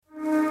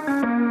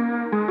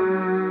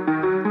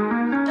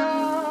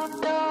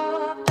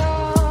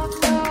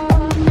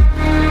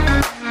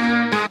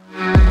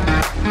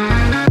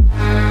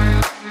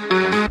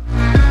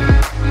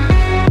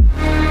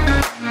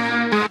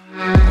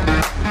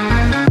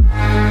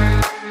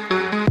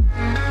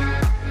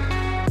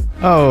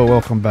Oh,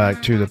 welcome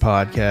back to the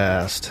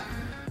podcast.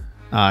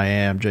 I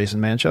am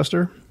Jason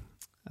Manchester.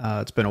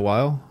 It's been a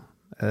while.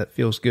 It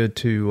feels good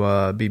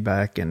to be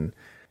back and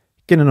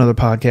get another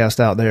podcast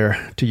out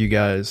there to you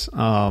guys.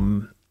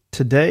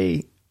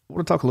 Today, I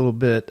want to talk a little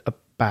bit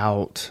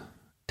about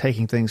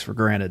taking things for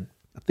granted.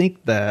 I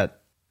think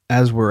that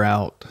as we're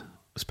out,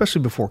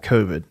 especially before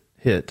COVID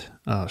hit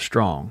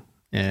strong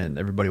and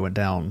everybody went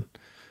down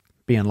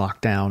being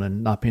locked down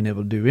and not being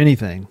able to do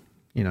anything,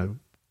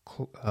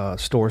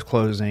 stores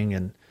closing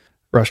and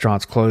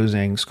restaurants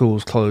closing,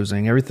 schools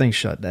closing, everything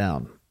shut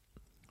down.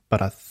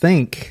 But I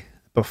think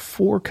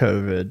before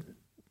COVID,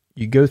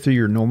 you go through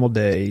your normal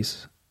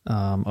days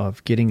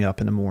of getting up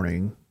in the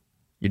morning,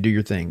 you do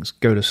your things,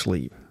 go to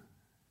sleep.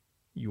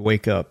 You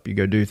wake up, you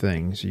go do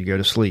things, you go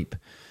to sleep.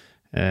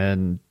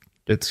 And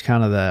it's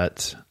kind of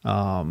that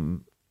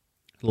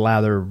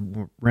lather,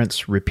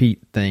 rinse,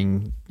 repeat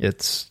thing.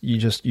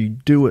 You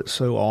do it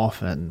so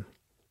often.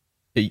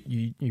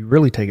 You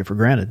really take it for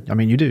granted. I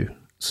mean, you do.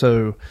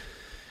 So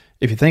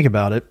if you think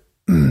about it,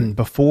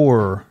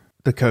 before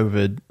the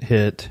COVID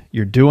hit,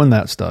 you're doing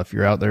that stuff.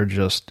 You're out there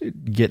just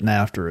getting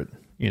after it,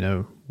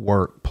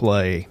 work,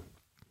 play.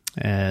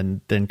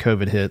 And then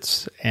COVID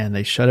hits and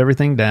they shut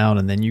everything down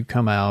and then you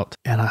come out.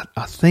 And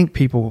I think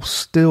people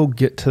still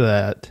get to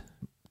that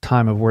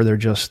time of where they're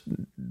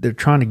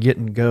trying to get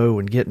and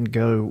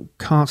go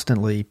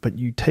constantly, but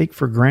you take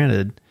for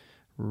granted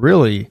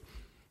really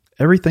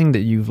everything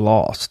that you've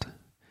lost.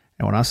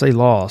 And when I say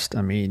lost,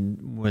 I mean,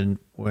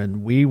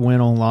 when we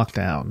went on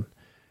lockdown,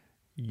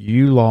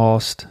 you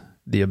lost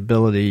the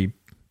ability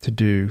to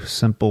do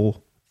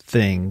simple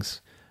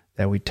things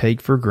that we take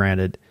for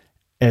granted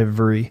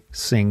every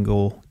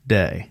single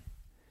day.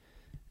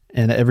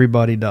 And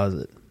everybody does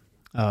it,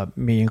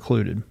 me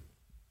included.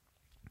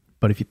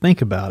 But if you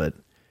think about it,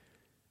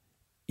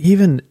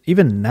 even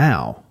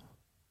now,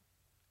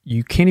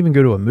 you can't even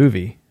go to a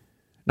movie.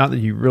 Not that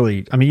you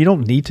really, you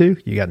don't need to.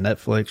 You got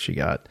Netflix, you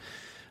got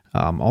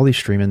all these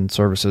streaming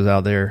services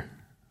out there.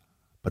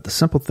 But the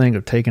simple thing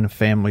of taking a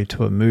family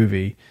to a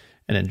movie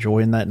and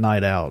enjoying that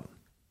night out,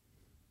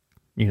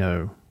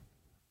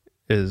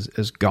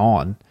 is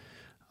gone.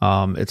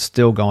 It's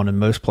still gone in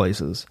most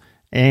places.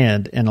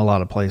 And in a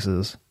lot of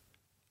places,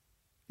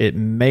 it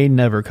may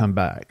never come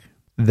back.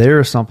 There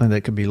is something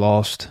that could be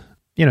lost,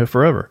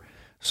 forever.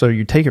 So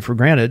you take it for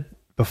granted.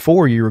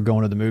 Before, you were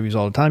going to the movies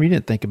all the time. You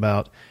didn't think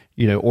about,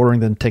 ordering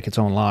the tickets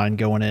online,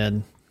 going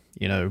in,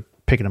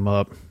 picking them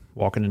up,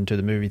 walking into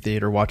the movie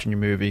theater, watching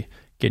your movie,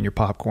 getting your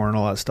popcorn and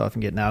all that stuff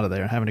and getting out of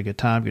there and having a good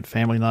time, good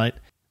family night.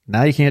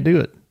 Now you can't do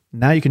it.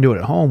 Now you can do it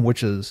at home,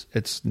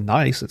 it's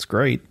nice. It's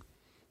great.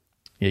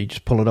 You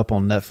just pull it up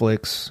on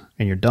Netflix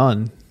and you're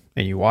done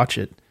and you watch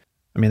it.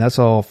 That's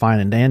all fine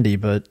and dandy,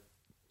 but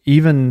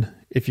even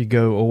if you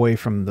go away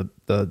from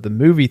the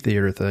movie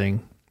theater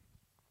thing,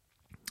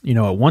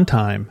 at one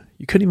time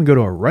you couldn't even go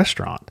to a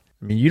restaurant.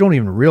 You don't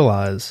even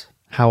realize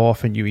how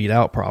often you eat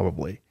out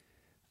probably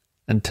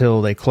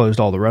until they closed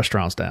all the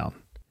restaurants down.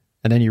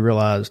 And then you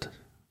realized,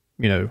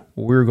 we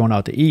were going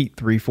out to eat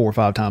 3, 4,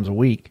 5 times a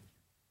week.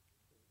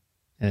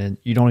 And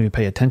you don't even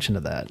pay attention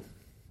to that.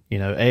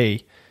 You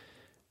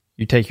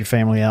take your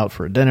family out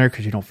for a dinner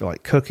because you don't feel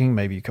like cooking.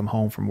 Maybe you come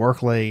home from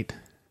work late.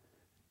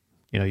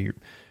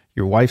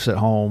 Your wife's at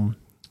home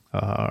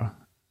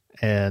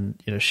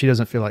and she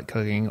doesn't feel like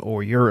cooking,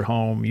 or you're at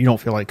home, you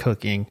don't feel like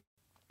cooking.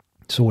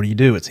 So what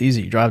do? It's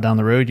easy. You drive down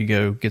the road, you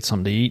go get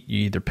something to eat.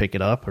 You either pick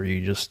it up or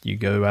you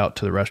go out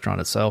to the restaurant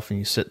itself and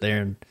you sit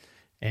there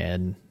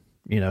and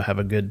have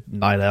a good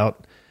night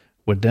out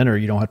with dinner.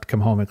 You don't have to come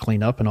home and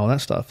clean up and all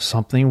that stuff.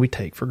 Something we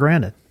take for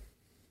granted.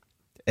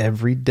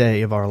 Every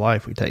day of our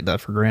life, we take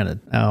that for granted.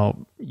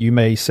 Now, you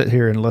may sit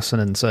here and listen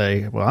and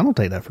say, well, I don't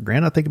take that for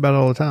granted. I think about it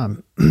all the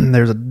time.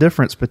 There's a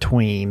difference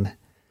between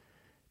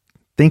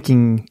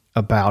thinking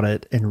about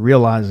it and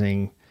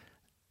realizing,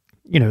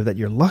 that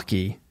you're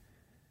lucky.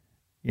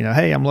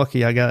 Hey, I'm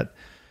lucky. I got,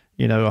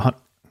 I got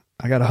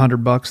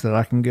 $100 that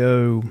I can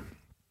go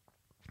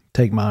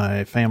take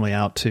my family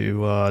out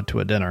to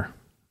a dinner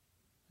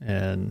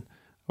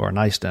or a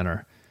nice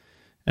dinner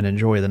and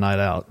enjoy the night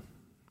out.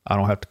 I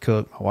don't have to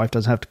cook. My wife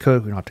doesn't have to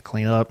cook. We don't have to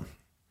clean up.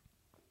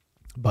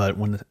 But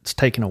when it's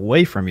taken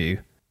away from you,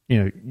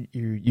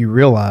 you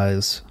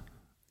realize,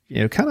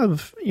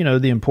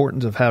 the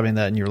importance of having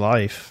that in your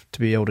life to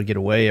be able to get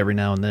away every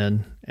now and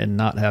then and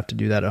not have to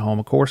do that at home.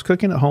 Of course,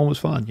 cooking at home is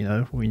fun.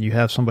 When you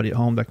have somebody at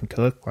home that can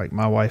cook, like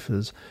my wife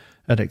is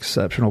an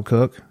exceptional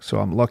cook, so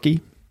I'm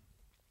lucky.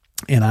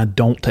 And I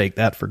don't take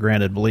that for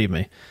granted, believe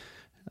me.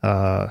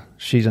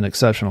 She's an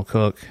exceptional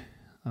cook.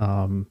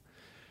 And,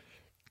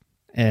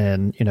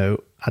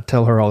 I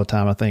tell her all the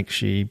time, I think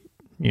she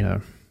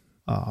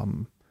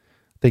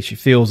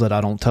feels that I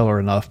don't tell her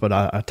enough, but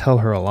I tell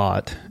her a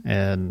lot.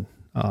 And,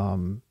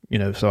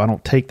 so I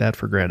don't take that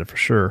for granted for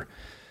sure.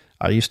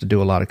 I used to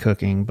do a lot of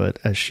cooking, but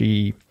as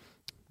she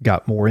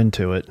got more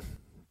into it,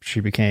 she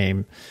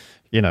became,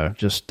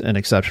 just an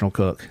exceptional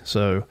cook.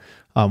 So,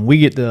 we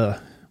get to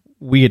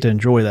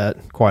enjoy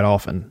that quite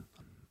often,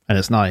 and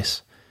it's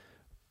nice.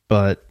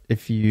 But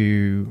if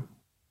you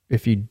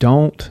if you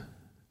don't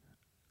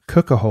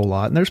cook a whole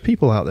lot, and there's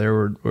people out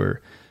there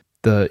where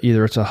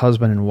either it's a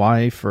husband and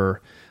wife,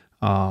 or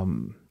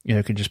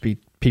it could just be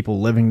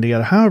people living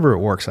together, however it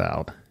works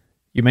out.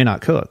 You may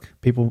not cook.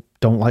 People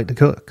don't like to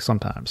cook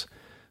sometimes.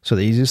 So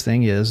the easiest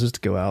thing is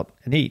to go out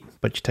and eat,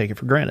 but you take it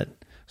for granted.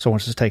 So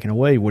once it's taken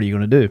away, what are you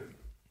going to do?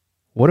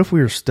 What if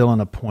we were still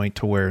in a point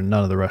to where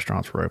none of the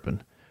restaurants were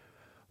open?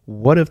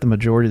 What if the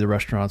majority of the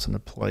restaurants in the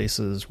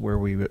places where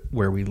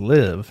we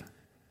live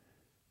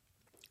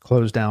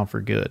closed down for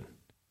good?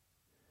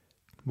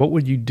 What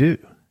would you do?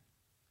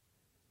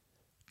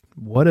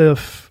 What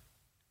if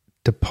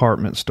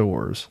department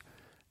stores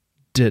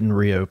didn't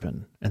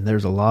reopen? And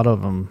there's a lot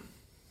of them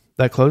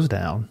that closed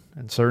down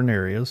in certain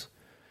areas.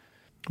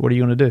 What are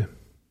you going to do?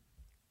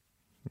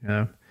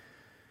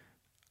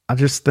 I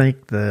just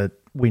think that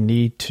we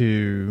need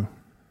to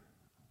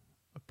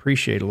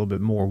appreciate a little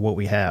bit more what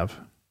we have.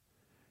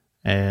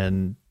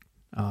 And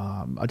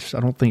I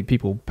don't think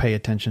people pay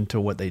attention to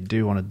what they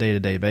do on a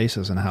day-to-day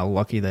basis and how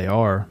lucky they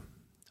are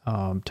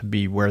to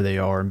be where they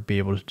are and be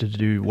able to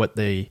do what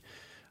they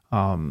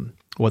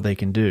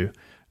can do.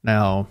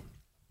 Now,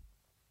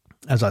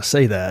 as I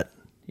say that,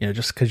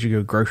 just because you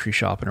go grocery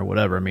shopping or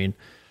whatever, I mean,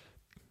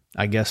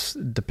 I guess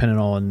depending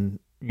on,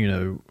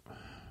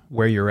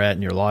 where you're at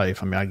in your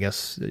life, I mean, I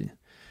guess,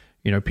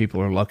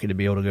 people are lucky to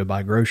be able to go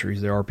buy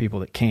groceries. There are people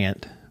that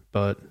can't,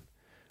 but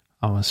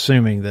I'm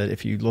assuming that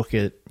if you look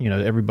at,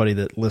 everybody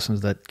that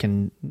listens that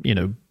can,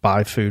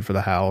 buy food for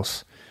the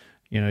house,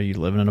 you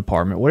live in an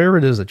apartment, whatever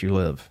it is that you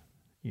live,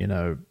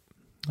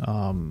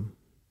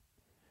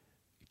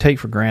 take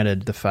for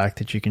granted the fact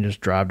that you can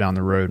just drive down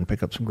the road and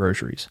pick up some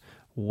groceries.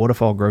 What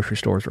if all grocery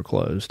stores were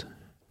closed?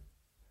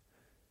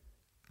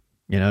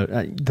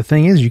 The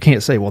thing is, you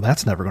can't say, well,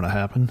 that's never going to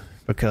happen,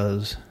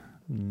 because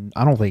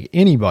I don't think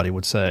anybody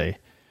would say,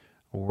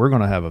 we're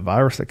going to have a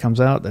virus that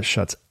comes out that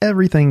shuts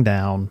everything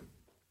down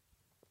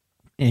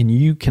and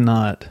you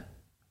cannot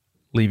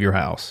leave your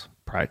house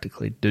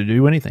practically to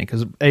do anything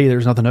because, A,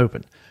 there's nothing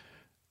open.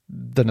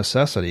 The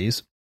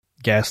necessities,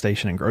 gas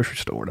station and grocery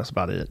store, that's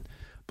about it.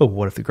 But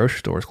what if the grocery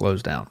store is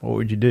closed down? What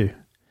would you do?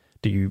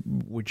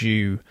 Would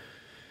you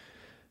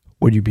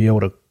be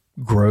able to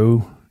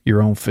grow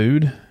your own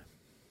food?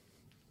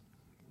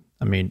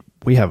 I mean,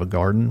 we have a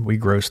garden. We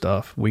grow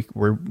stuff.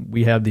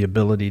 We have the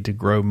ability to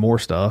grow more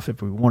stuff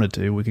if we wanted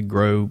to. We could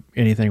grow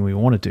anything we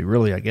wanted to,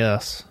 really, I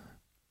guess.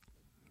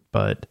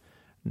 But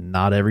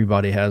not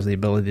everybody has the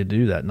ability to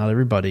do that. Not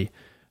everybody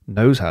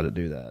knows how to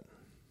do that.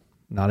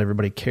 Not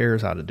everybody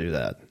cares how to do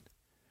that.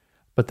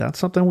 But that's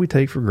something we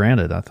take for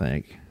granted, I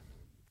think.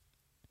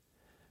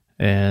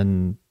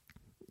 And,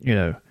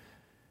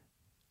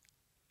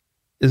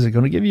 is it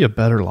going to give you a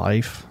better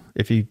life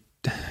if you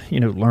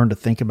learn to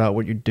think about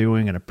what you're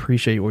doing and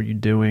appreciate what you're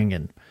doing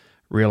and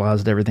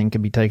realize that everything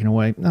can be taken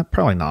away? No,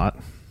 probably not.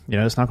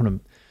 It's not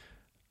going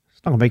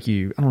to make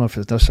you, I don't know if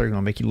it's necessarily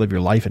going to make you live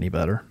your life any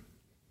better.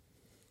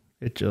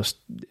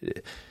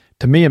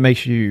 To me, it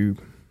makes you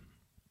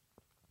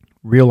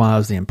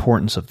realize the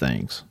importance of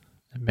things.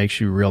 It makes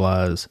you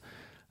realize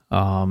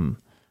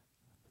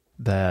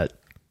that,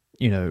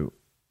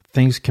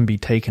 things can be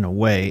taken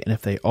away. And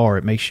if they are,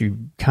 it makes you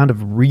kind of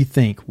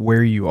rethink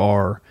where you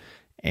are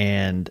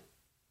and,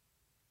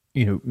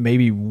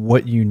 maybe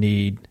what you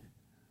need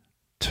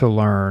to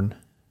learn,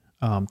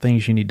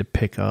 things you need to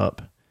pick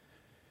up,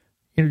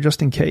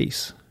 just in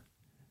case.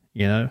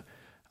 I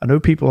know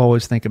people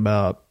always think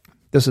about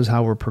this is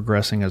how we're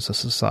progressing as a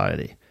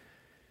society.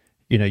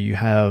 You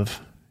have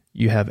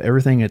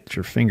everything at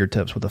your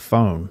fingertips with a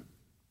phone.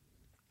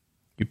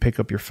 You pick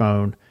up your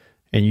phone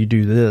and you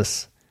do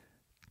this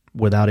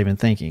without even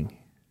thinking.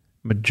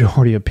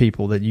 Majority of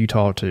people that you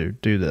talk to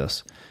do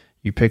this.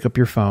 You pick up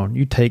your phone,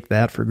 you take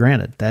that for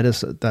granted.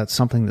 That's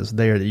something that's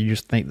there that you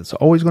just think that's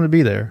always going to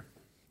be there.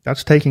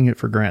 That's taking it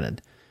for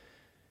granted.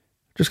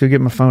 Just go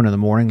get my phone in the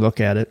morning, look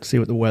at it, see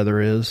what the weather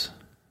is,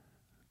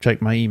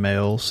 check my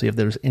emails, see if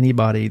there's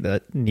anybody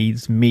that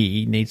needs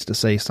to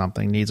say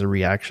something, needs a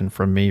reaction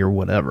from me or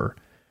whatever.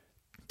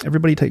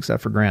 Everybody takes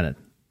that for granted.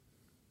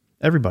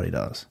 Everybody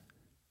does.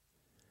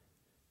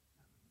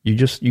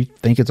 You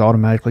think it's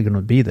automatically going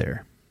to be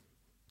there.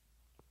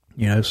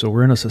 So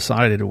we're in a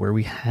society to where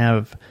we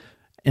have,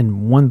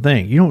 in one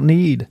thing, you don't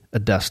need a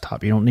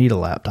desktop. You don't need a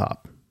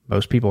laptop.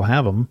 Most people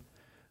have them,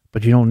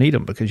 but you don't need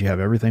them because you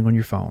have everything on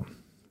your phone.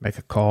 Make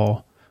a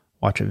call,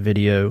 watch a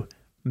video,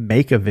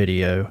 make a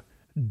video,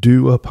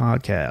 do a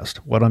podcast.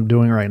 What I'm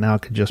doing right now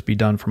could just be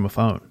done from a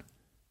phone.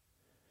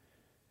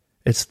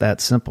 It's that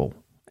simple.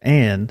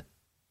 And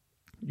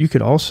you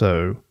could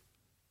also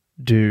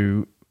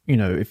do,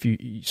 if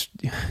you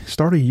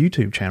start a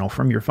YouTube channel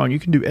from your phone, you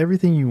can do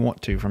everything you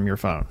want to from your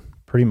phone,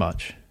 pretty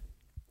much.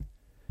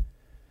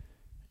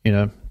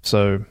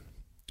 So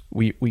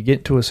we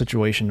get to a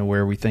situation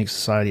where we think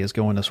society is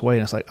going this way,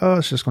 and it's like, oh,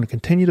 it's just going to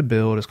continue to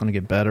build. It's going to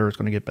get better. It's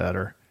going to get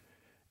better.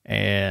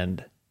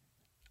 And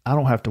I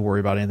don't have to worry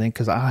about anything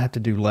because I have to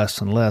do less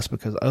and less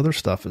because other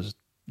stuff is,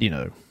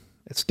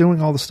 it's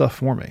doing all the stuff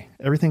for me.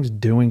 Everything's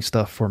doing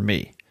stuff for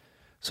me.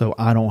 So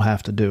I don't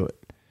have to do it.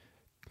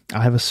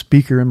 I have a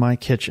speaker in my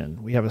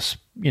kitchen. We have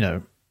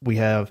we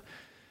have,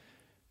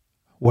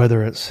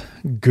 whether it's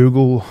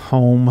Google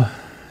Home,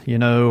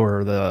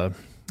 or the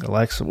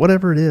Alexa,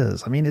 whatever it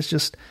is. I mean, it's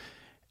just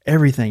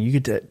everything. You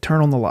get to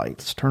turn on the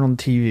lights, turn on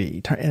the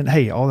TV, and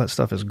hey, all that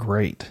stuff is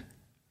great.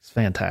 It's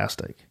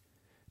fantastic.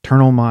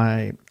 Turn on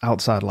my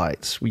outside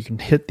lights. We can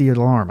hit the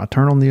alarm. I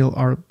turn on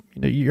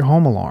your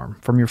home alarm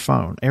from your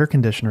phone. Air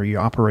conditioner, you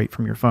operate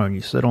from your phone.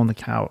 You sit on the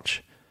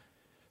couch.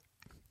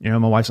 My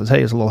wife says,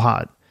 hey, it's a little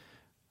hot.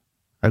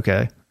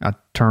 Okay. I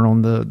turn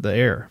on the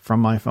air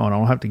from my phone. I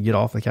don't have to get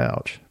off the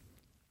couch.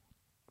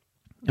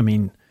 I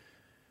mean,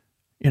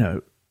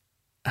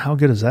 how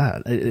good is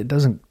that?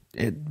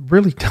 It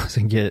really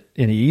doesn't get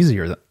any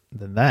easier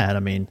than that. I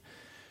mean,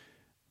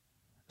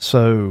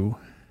 so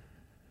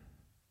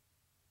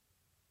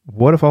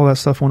what if all that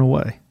stuff went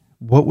away?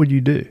 What would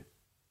you do?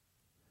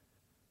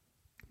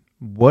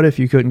 What if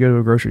you couldn't go to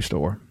a grocery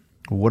store?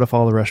 What if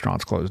all the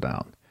restaurants closed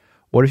down?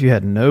 What if you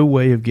had no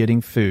way of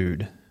getting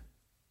food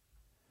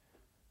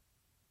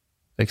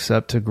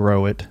except to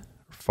grow it,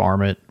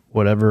 farm it,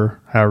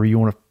 however you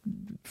want to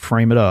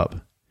frame it up?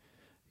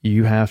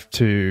 You have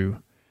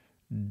to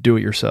do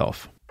it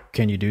yourself.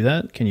 Can you do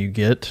that? Can you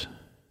get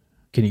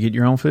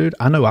your own food?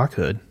 I know I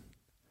could.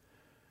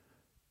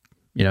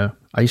 I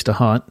used to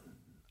hunt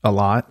a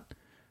lot.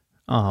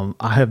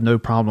 I have no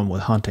problem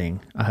with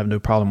hunting. I have no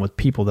problem with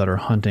people that are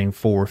hunting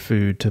for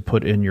food to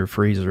put in your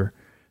freezer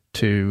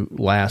to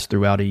last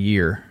throughout a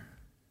year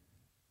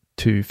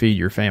to feed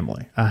your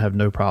family. I have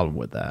no problem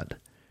with that.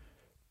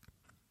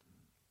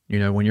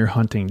 When you're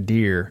hunting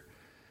deer,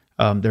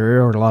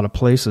 there are a lot of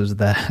places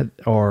that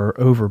are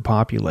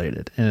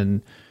overpopulated,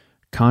 and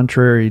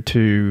contrary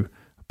to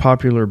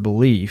popular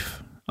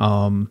belief,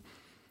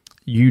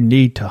 you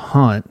need to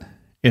hunt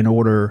in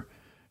order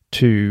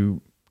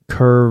to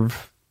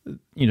curve,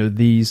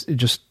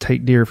 just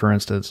take deer, for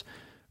instance,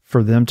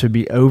 for them to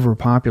be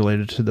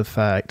overpopulated to the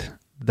fact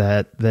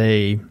that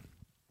they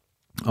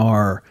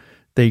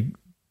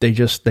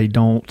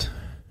don't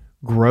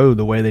grow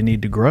the way they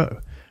need to grow.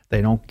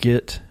 They don't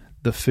get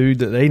the food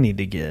that they need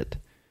to get.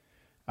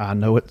 I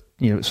know it,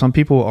 some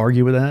people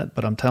argue with that,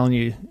 but I'm telling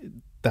you,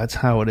 that's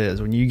how it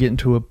is. When you get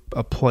into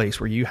a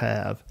place where you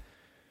have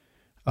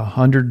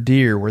 100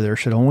 deer where there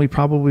should only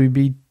probably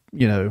be,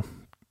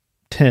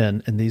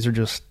 10, and these are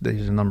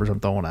numbers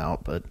I'm throwing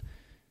out, but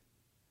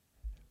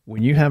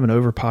when you have an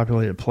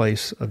overpopulated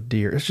place of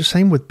deer, it's just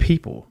same with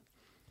people.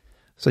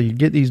 So you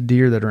get these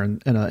deer that are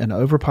in an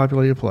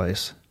overpopulated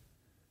place,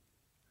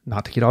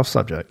 not to get off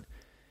subject,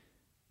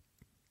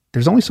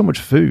 there's only so much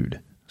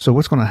food. So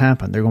what's going to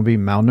happen? They're going to be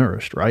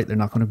malnourished, right? They're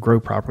not going to grow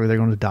properly. They're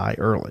going to die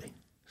early.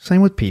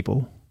 Same with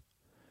people.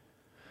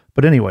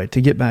 But anyway,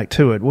 to get back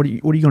to it, what are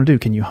you going to do?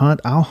 Can you hunt?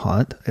 I'll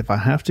hunt. If I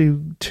have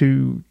to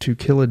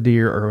kill a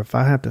deer, or if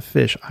I have to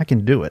fish, I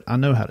can do it. I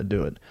know how to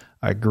do it.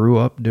 I grew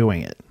up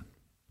doing it.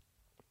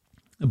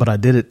 But I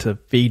did it to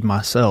feed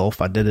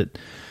myself. I did it,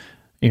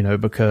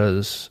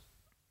 because,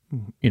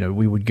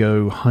 we would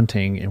go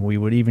hunting and we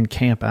would even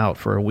camp out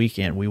for a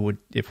weekend.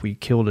 If we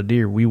killed a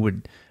deer,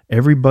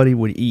 everybody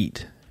would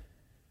eat.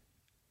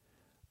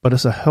 But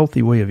it's a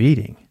healthy way of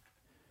eating.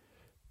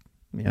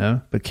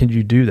 But can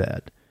you do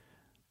that?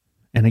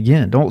 And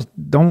again,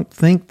 don't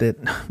think that,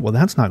 well,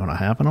 that's not going to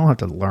happen. I don't have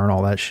to learn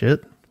all that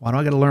shit. Why do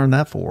I got to learn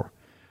that for?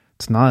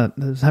 That's not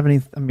going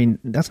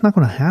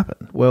to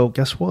happen. Well,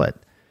 guess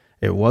what?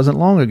 It wasn't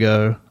long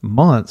ago,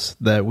 months,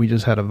 that we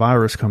just had a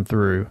virus come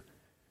through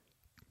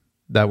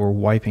that were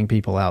wiping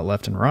people out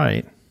left and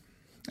right.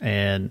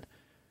 And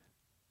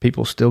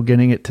people still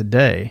getting it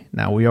today.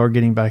 Now we are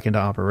getting back into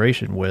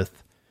operation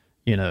with,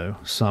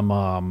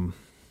 some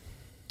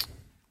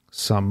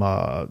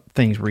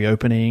things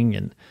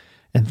reopening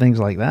and things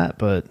like that.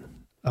 But,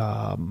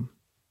 at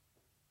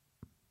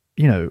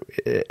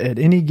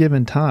any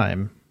given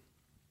time,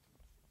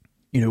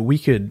 we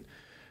could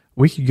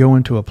go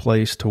into a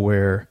place to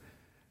where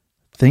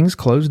things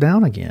close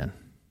down again,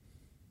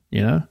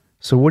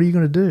 So what are you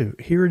going to do?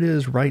 Here it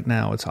is right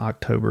now. It's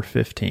October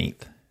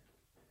 15th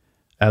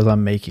as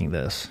I'm making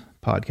this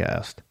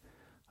podcast.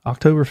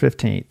 October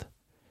 15th.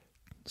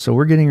 So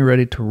we're getting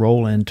ready to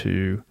roll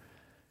into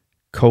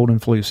cold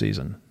and flu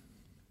season.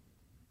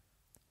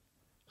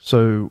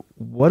 So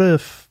what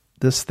if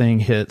this thing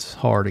hits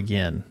hard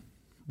again?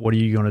 What are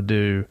you going to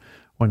do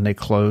when they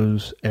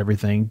close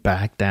everything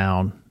back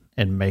down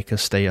and make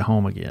us stay at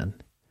home again?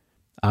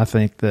 I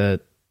think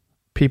that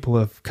people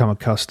have come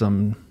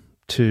accustomed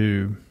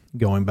to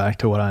going back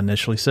to what I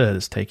initially said,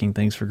 is taking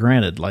things for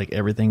granted. Like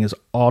everything is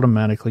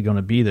automatically going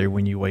to be there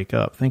when you wake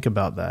up. Think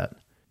about that.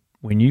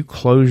 When you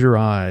close your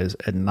eyes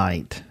at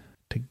night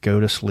to go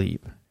to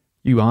sleep,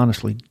 you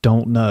honestly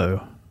don't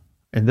know.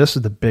 And this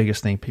is the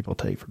biggest thing people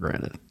take for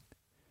granted.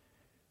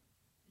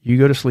 You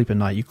go to sleep at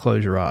night, you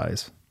close your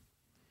eyes.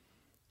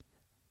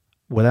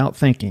 Without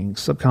thinking,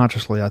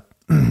 subconsciously,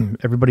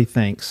 everybody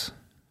thinks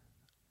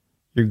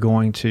you're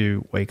going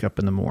to wake up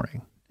in the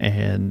morning.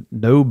 And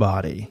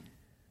nobody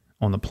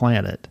on the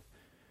planet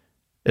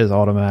is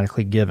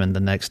automatically given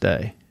the next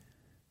day.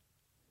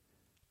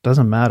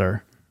 Doesn't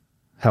matter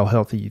how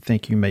healthy you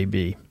think you may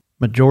be.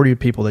 Majority of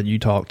people that you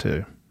talk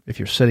to, if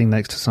you're sitting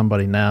next to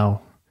somebody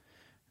now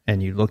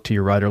and you look to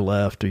your right or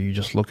left, or you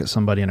just look at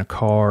somebody in a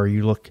car, or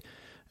you look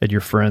at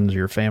your friends or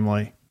your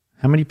family,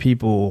 how many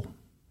people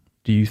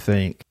do you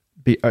think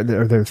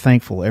they're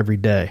thankful every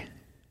day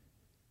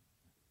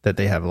that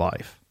they have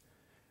life,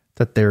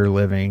 that they're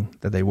living,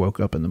 that they woke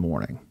up in the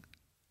morning?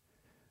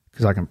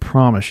 Because I can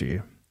promise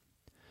you,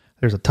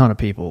 there's a ton of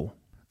people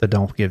that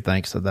don't give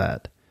thanks to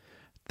that.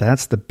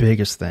 That's the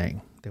biggest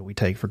thing that we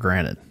take for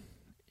granted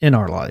in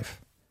our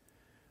life,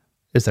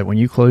 is that when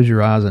you close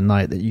your eyes at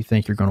night, that you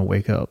think you're going to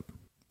wake up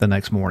the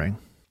next morning.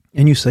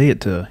 And you may say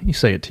it to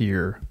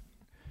your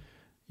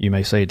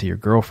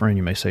girlfriend,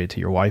 you may say it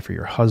to your wife or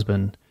your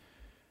husband,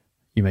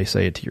 you may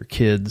say it to your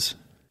kids.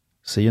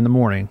 See you in the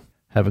morning.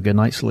 Have a good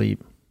night's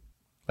sleep.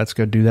 Let's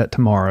go do that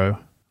tomorrow.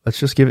 Let's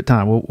just give it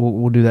time.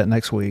 We'll do that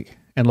next week.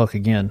 And look,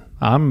 again,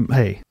 I'm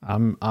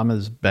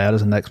as bad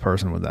as the next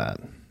person with that.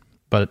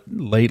 But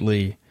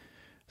lately,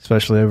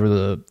 especially over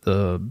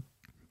the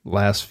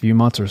last few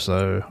months or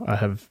so,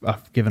 I've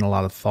given a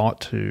lot of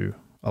thought to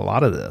a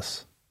lot of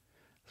this.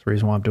 That's the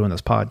reason why I'm doing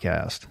this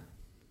podcast.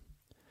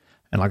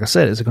 And like I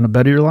said, is it going to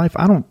better your life?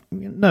 I don't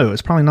know.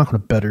 It's probably not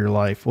going to better your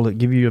life. Will it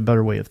give you a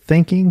better way of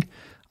thinking?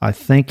 I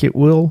think it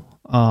will.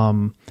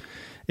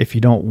 If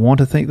you don't want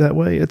to think that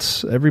way,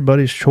 it's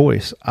everybody's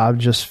choice. I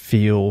just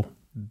feel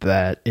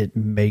that it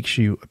makes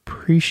you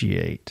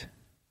appreciate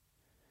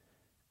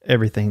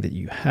everything that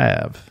you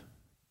have,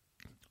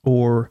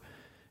 or,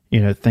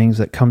 things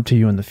that come to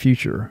you in the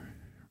future.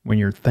 When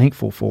you're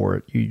thankful for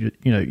it, you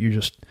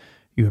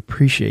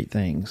appreciate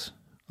things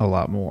a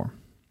lot more.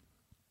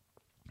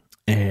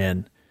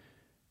 And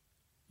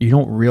you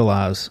don't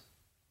realize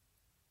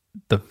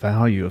the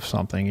value of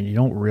something, and you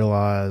don't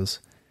realize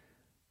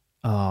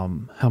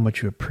how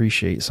much you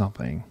appreciate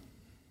something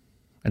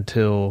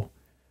until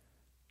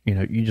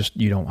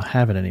you don't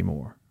have it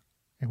anymore.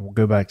 And we'll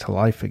go back to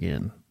life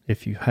again.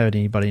 If you had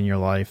anybody in your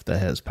life that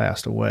has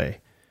passed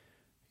away,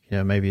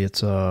 maybe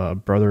it's a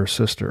brother or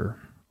sister,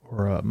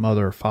 or a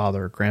mother or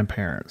father,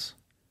 grandparents.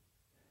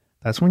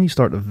 That's when you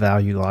start to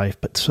value life.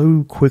 But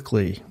so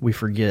quickly we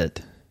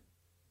forget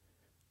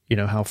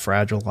how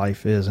fragile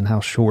life is and how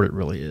short it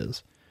really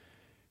is.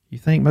 You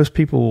think there's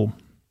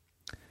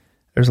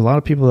a lot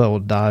of people that will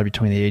die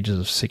between the ages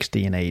of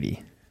 60 and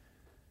 80,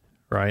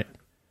 right?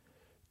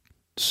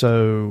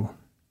 So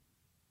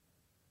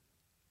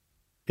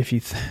if you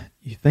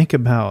think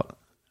about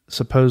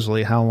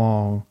supposedly how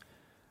long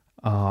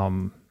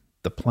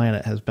the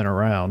planet has been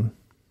around,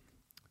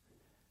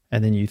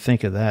 and then you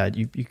think of that,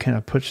 you kind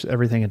of put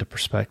everything into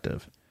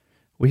perspective.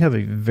 We have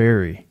a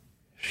very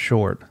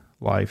short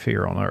life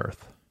here on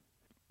Earth.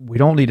 We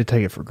don't need to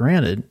take it for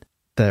granted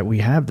that we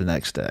have the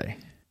next day.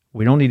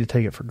 We don't need to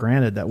take it for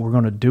granted that we're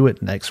going to do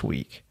it next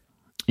week.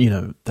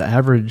 The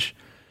average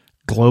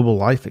global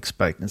life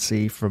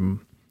expectancy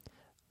from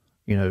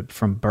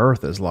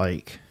birth is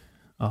like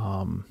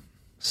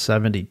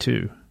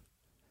 72.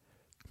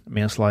 I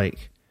mean, it's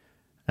like,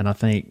 and I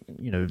think,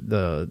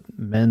 the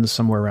men's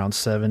somewhere around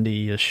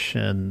 70-ish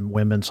and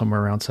women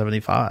somewhere around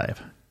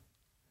 75.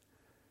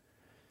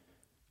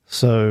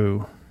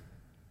 So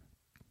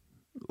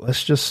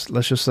let's just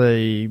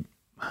say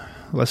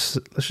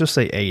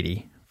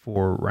 80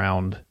 for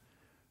round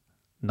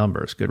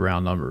numbers, good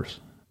round numbers.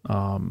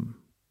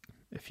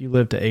 If you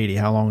live to 80,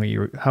 how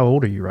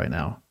old are you right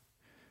now?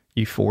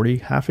 You 40?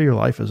 Half of your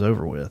life is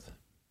over with.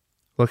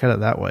 Look at it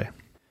that way.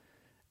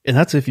 And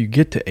that's if you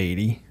get to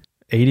 80.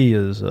 80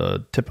 is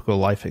a typical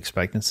life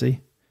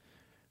expectancy.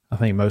 I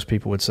think most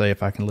people would say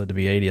if I can live to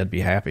be 80, I'd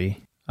be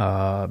happy.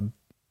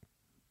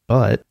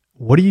 But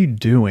what are you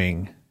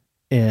doing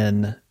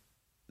in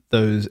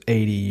those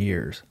 80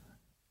 years?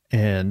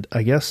 And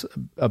I guess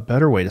a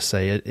better way to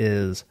say it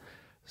is,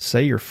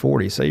 say you're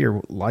 40, say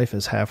your life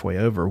is halfway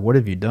over. What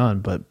have you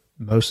done? But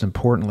most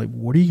importantly,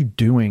 what are you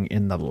doing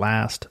in the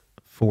last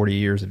 40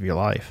 years of your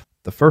life?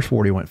 The first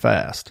 40 went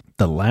fast.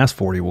 The last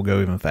 40 will go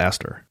even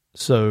faster.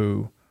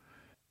 So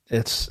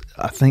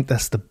I think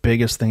that's the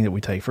biggest thing that we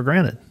take for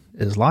granted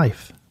is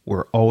life.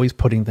 We're always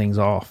putting things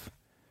off.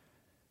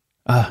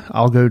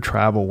 I'll go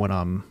travel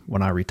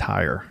when I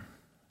retire.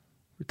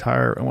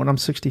 When I'm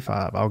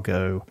 65, I'll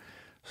go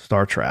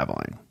start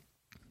traveling.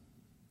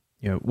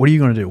 What are you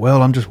going to do?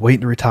 Well, I'm just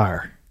waiting to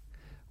retire.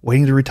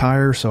 Waiting to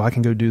retire so I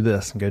can go do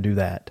this and go do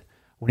that.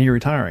 When are you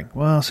retiring?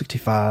 Well,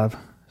 65,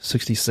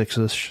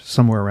 66-ish,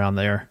 somewhere around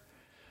there.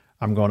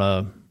 I'm going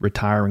to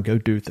retire and go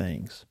do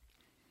things.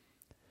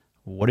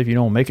 What if you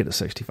don't make it to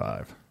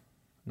 65?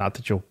 Not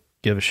that you'll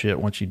give a shit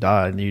once you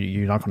die, and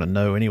you're not going to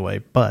know anyway,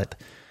 but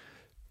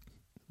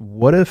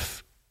what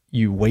if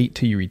you wait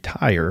till you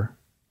retire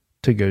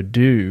to go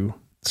do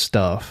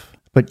stuff,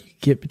 but you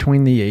get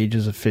between the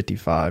ages of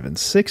 55 and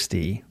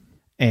 60,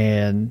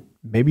 and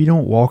maybe you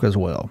don't walk as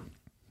well.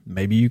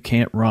 Maybe you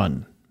can't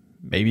run.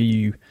 Maybe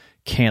you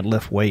can't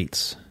lift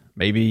weights.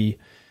 Maybe,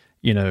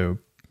 you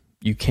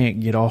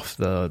can't get off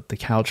the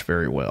couch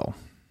very well.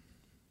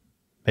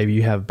 Maybe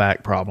you have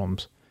back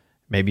problems.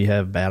 Maybe you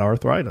have bad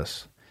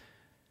arthritis.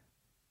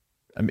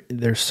 I mean,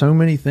 there's so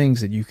many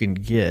things that you can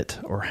get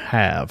or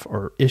have,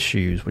 or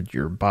issues with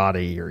your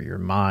body or your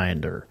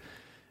mind, or,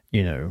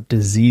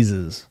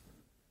 diseases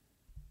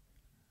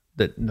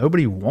that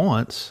nobody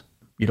wants.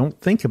 You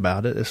don't think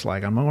about it. It's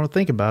like, I'm not going to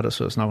think about it,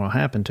 so it's not going to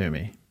happen to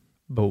me.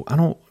 But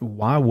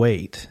why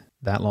wait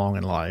that long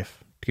in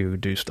life to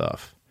do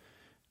stuff?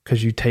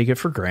 Because you take it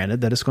for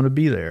granted that it's going to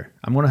be there.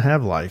 I'm going to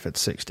have life at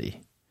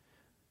 60.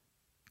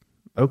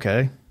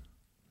 Okay.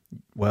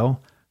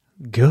 Well,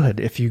 good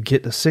if you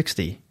get to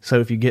 60. So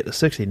if you get to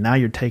 60, now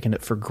you're taking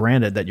it for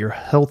granted that your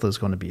health is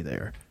going to be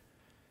there.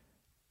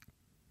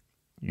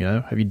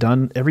 Have you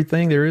done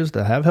everything there is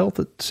to have health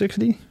at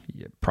 60?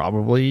 Yeah,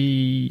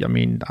 probably. I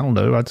don't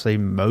know. I'd say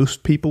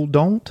most people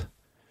don't.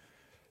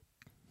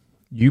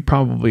 You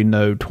probably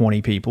know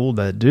 20 people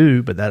that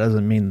do, but that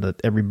doesn't mean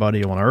that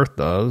everybody on earth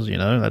does.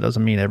 That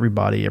doesn't mean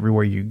everybody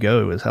everywhere you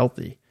go is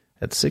healthy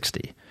at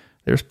 60.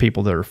 There's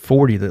people that are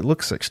 40 that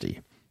look 60.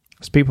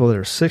 There's people that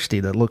are 60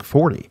 that look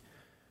 40.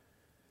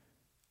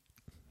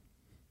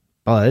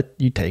 But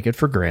you take it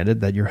for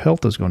granted that your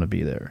health is going to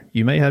be there.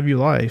 You may have your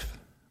life,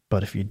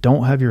 but if you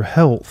don't have your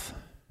health,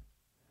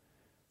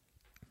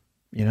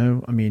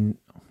 in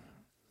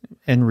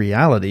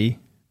reality,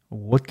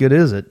 what good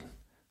is it?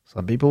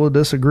 Some people will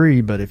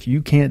disagree, but if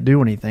you can't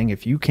do anything,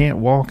 if you can't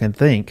walk and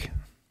think,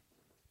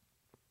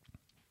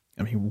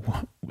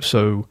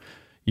 so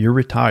you're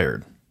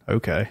retired.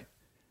 Okay.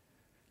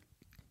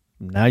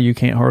 Now you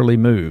can't hardly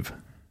move.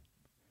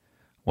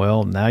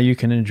 Well, now you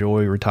can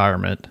enjoy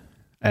retirement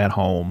at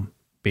home,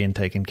 being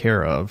taken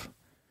care of.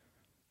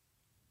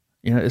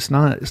 It's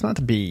not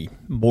to be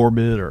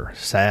morbid or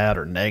sad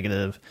or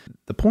negative.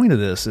 The point of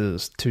this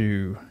is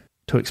to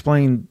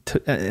explain,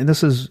 and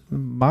this is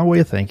my way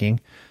of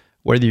thinking,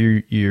 whether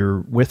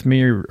you're with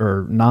me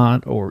or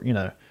not, or,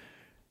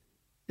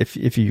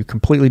 if you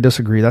completely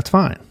disagree, that's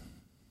fine.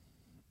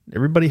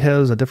 Everybody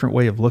has a different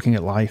way of looking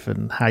at life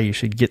and how you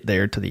should get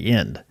there to the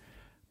end.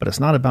 But it's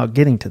not about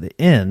getting to the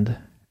end.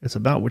 It's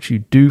about what you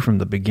do from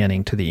the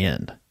beginning to the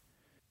end.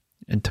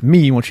 And to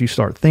me, once you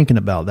start thinking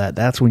about that,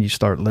 that's when you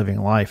start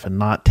living life and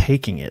not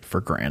taking it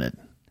for granted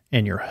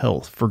and your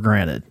health for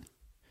granted.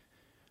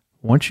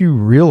 Once you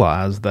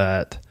realize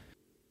that,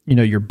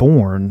 you're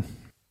born,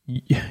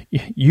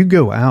 you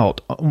go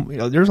out.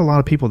 There's a lot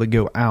of people that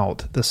go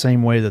out the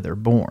same way that they're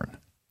born.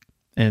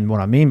 And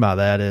what I mean by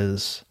that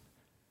is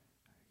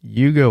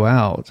you go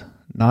out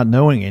not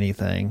knowing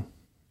anything,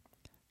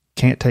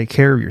 can't take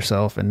care of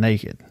yourself, and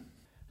naked.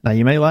 Now,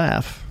 you may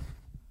laugh.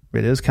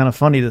 It is kind of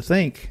funny to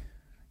think,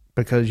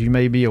 because you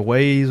may be a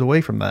ways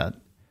away from that.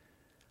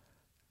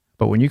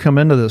 But when you come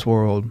into this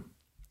world,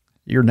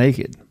 you're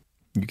naked.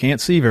 You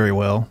can't see very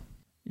well,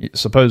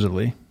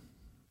 supposedly,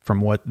 from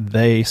what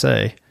they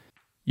say.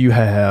 You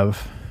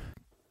have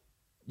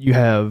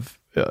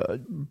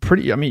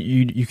pretty,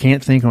 you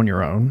can't think on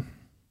your own,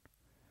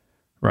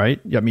 right?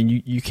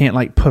 You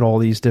can't put all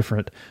these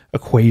different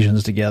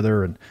equations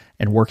together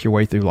and work your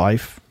way through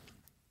life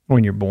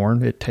when you're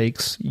born. It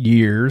takes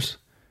years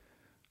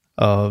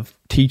of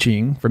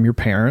teaching from your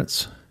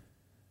parents.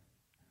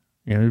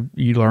 You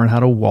learn how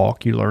to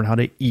walk, you learn how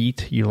to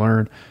eat, you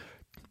learn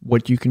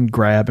what you can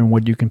grab and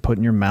what you can put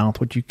in your mouth,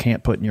 what you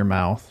can't put in your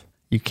mouth.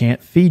 You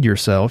can't feed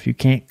yourself, you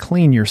can't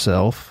clean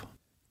yourself,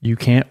 you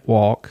can't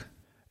walk,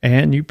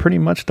 and you pretty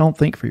much don't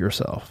think for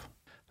yourself.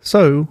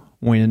 So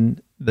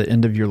when the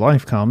end of your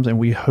life comes, and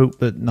we hope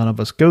that none of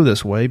us go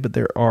this way, but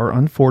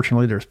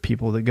unfortunately, there's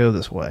people that go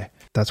this way.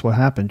 That's what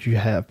happens. You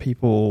have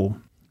people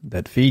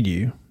that feed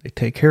you, they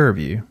take care of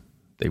you,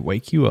 they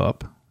wake you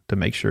up to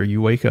make sure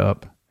you wake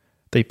up,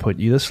 they put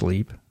you to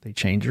sleep, they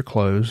change your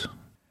clothes,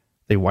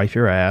 they wipe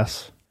your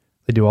ass,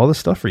 they do all this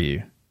stuff for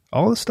you.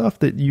 All the stuff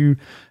that you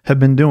have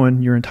been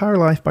doing your entire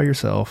life by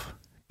yourself,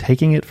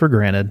 taking it for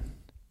granted,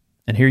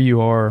 and here you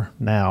are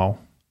now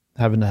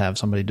having to have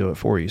somebody do it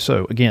for you.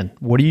 So again,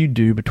 what do you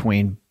do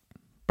between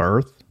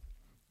birth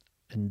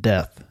and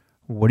death?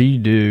 What do you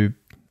do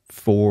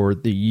for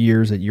the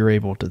years that you're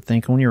able to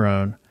think on your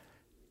own,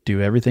 do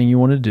everything you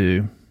want to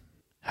do,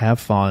 have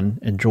fun,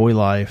 enjoy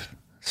life,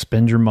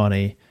 spend your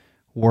money,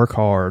 work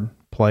hard,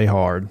 play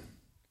hard?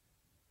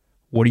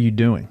 What are you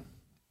doing?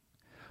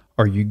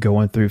 Are you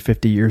going through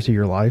 50 years of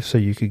your life so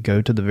you could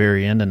go to the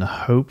very end and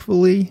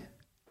hopefully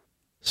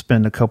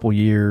spend a couple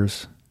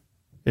years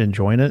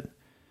enjoying it?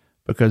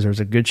 Because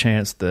there's a good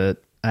chance that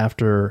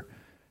after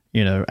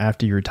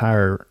you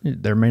retire,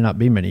 there may not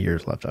be many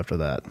years left after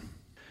that.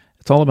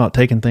 It's all about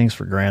taking things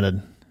for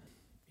granted.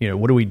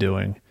 What are we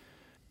doing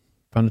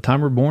from the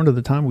time we're born to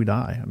the time we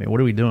die?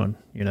 What are we doing?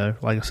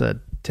 Like I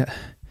said,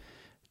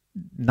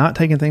 not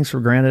taking things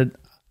for granted,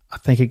 I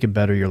think it could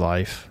better your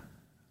life.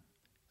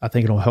 I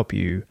think it'll help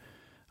you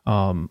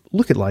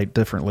look at life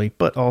differently,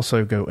 but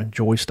also go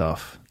enjoy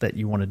stuff that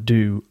you want to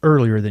do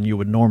earlier than you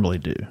would normally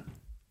do.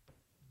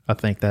 I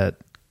think that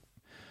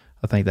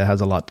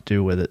has a lot to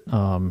do with it.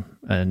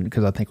 And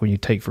because I think when you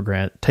take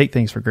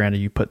things for granted,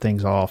 you put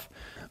things off.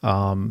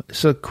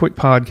 It's a quick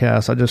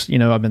podcast. I just,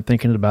 I've been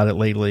thinking about it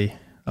lately.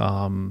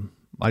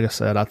 Like I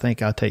said, I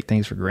think I take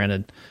things for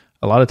granted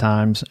a lot of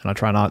times, and I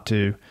try not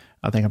to.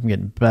 I think I'm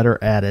getting better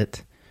at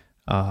it.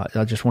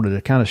 I just wanted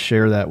to kind of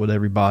share that with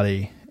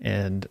everybody,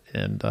 and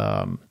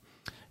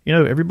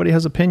everybody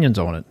has opinions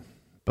on it,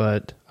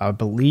 but I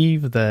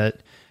believe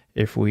that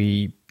if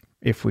we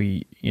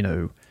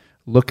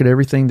look at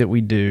everything that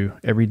we do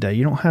every day,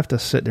 you don't have to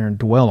sit there and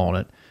dwell on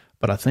it.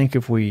 But I think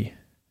if we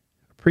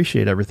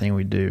appreciate everything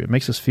we do, it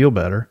makes us feel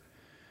better,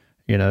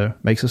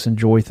 makes us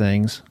enjoy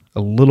things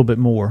a little bit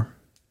more.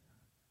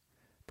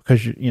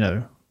 Because,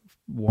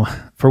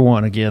 for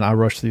one, again, I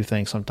rush through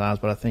things sometimes,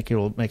 but I think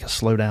it'll make us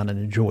slow down and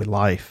enjoy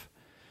life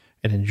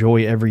and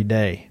enjoy every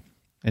day,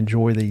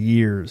 enjoy the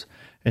years,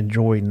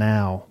 enjoy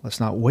now. Let's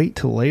not wait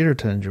till later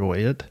to enjoy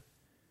it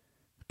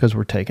because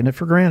we're taking it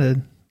for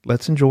granted.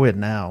 Let's enjoy it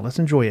now. Let's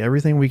enjoy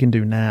everything we can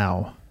do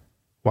now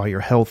while you're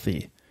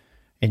healthy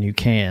and you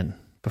can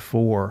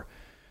before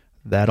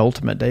that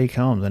ultimate day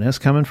comes, and it's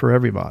coming for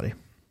everybody.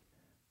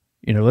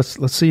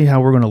 Let's see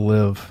how we're going to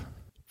live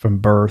from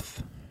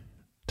birth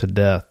to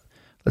death.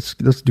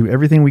 Let's do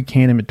everything we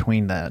can in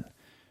between that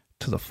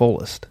to the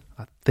fullest.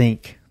 I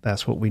think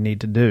that's what we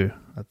need to do.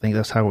 I think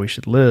that's how we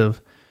should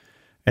live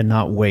and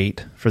not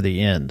wait for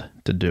the end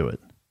to do it.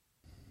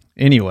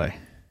 Anyway,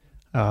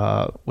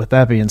 with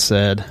that being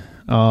said,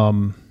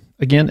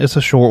 again, it's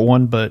a short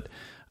one, but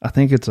I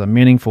think it's a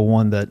meaningful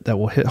one that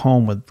will hit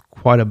home with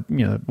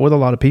with a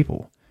lot of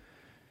people.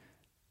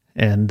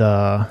 And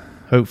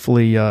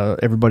hopefully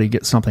everybody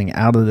gets something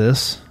out of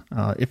this.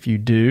 If you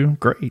do,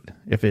 great.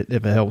 If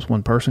it helps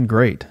one person,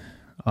 great.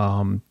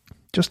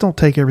 Just don't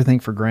take everything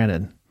for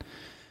granted.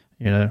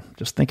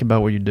 Just think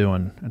about what you're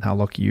doing and how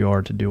lucky you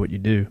are to do what you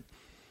do.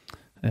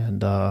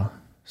 And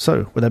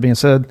so, with that being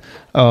said,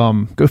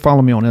 go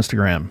follow me on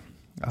Instagram,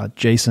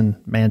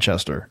 Jason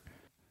Manchester.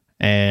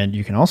 And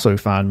you can also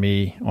find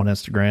me on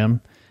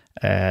Instagram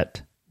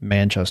at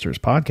Manchester's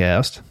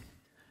Podcast.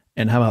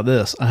 And how about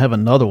this? I have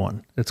another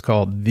one. It's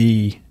called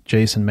The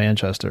Jason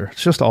Manchester.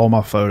 It's just all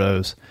my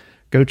photos.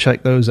 Go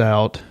check those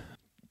out.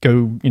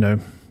 Go,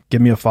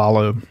 give me a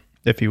follow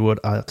if you would.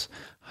 It's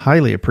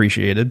highly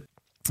appreciated.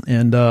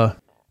 And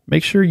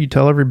make sure you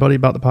tell everybody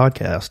about the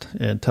podcast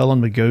and tell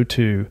them to go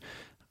to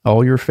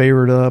all your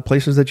favorite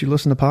places that you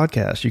listen to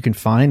podcasts. You can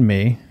find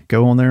me.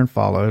 Go on there and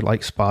follow,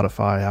 like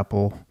Spotify,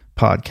 Apple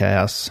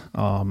Podcasts,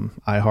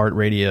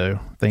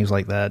 iHeartRadio, things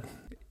like that.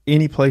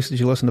 Any place that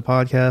you listen to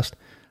podcasts,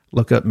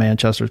 look up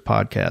Manchester's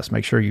Podcast.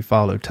 Make sure you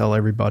follow. Tell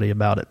everybody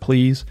about it,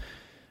 please.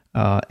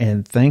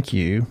 And thank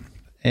you.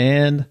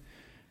 And,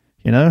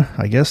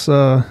 I guess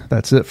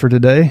that's it for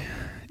today.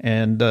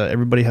 And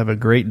everybody have a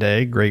great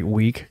day, great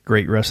week,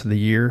 great rest of the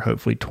year.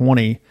 Hopefully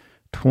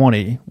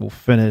 2020 will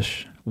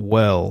finish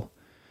well,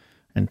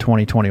 and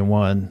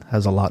 2021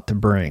 has a lot to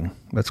bring.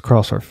 Let's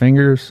cross our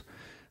fingers.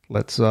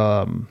 Let's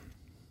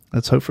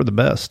hope for the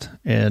best.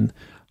 And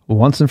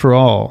once and for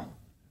all,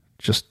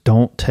 just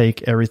don't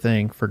take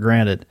everything for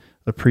granted.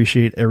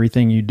 Appreciate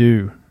everything you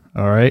do.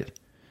 All right?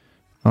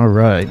 All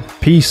right.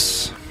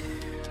 Peace.